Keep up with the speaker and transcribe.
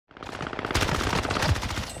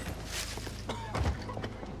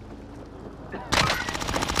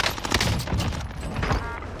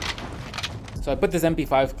So I put this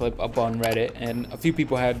MP5 clip up on Reddit, and a few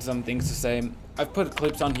people had some things to say. I've put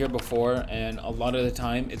clips on here before, and a lot of the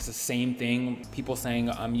time it's the same thing. People saying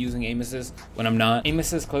I'm using aim assist when I'm not. Aim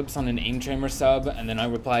assist clips on an Aimtraimer sub, and then I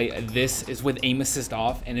reply, this is with aim assist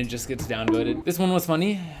off, and it just gets downvoted. This one was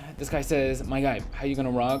funny. This guy says, my guy, how you gonna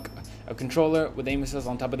rock a controller with aim assist?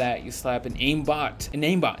 On top of that, you slap an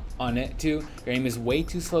aimbot on it too. Your aim is way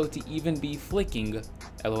too slow to even be flicking,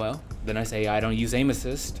 LOL. Then I say, I don't use aim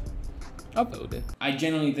assist. Upload. I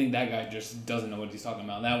genuinely think that guy just doesn't know what he's talking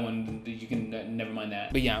about. That one, you can never mind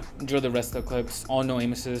that. But yeah, enjoy the rest of the clips. All no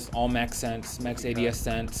aim assist, all max sense, max ADS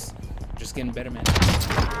sense. Just getting better, man.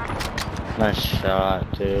 Nice shot,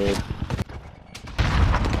 dude.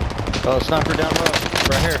 Oh, sniper down low.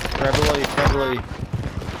 Right here. Right below you. Right below you.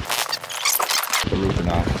 Believe it or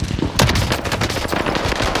not.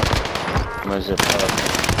 Where's it?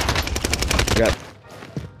 Got.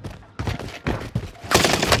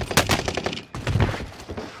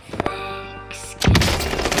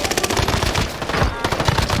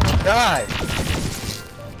 Die!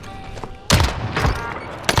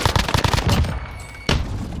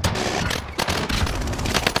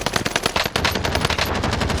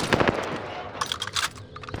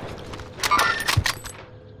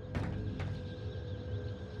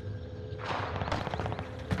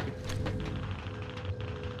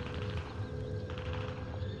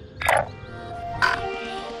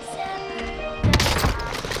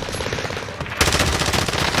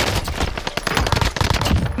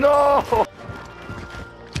 No!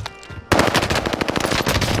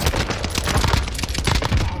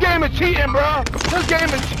 Game is cheating, bro. This game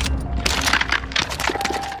is.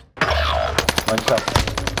 One shot.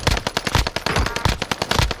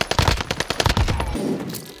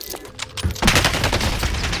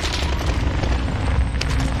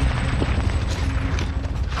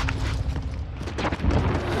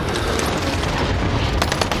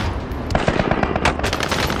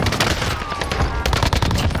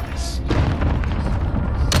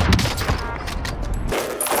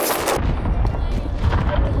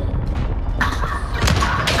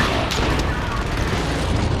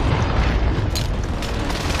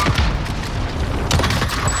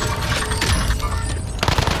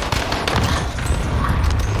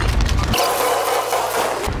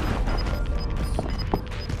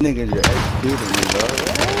 Niggas are executing me, bro.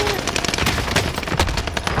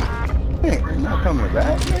 Hey, they're not coming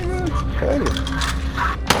back, nigga. It's crazy.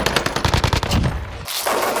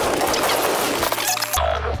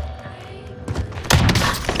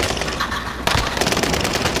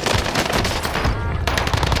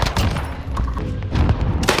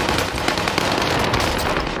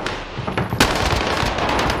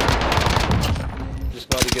 Just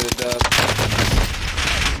about to get a dub.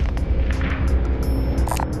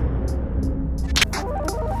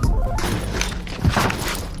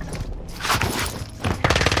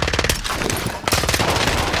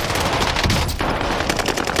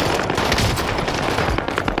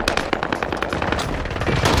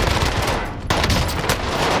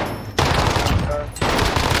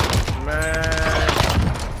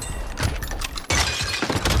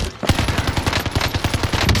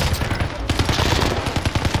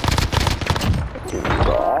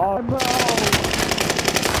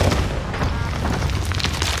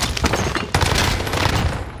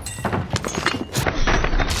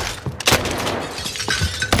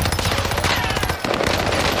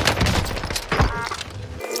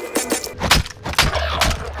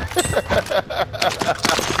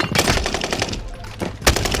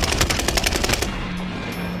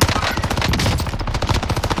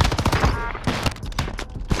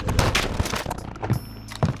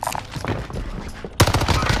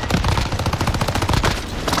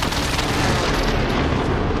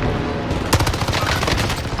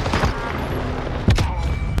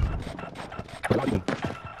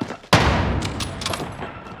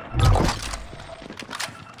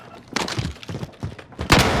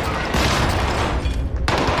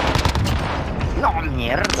 No,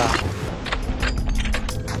 mierda.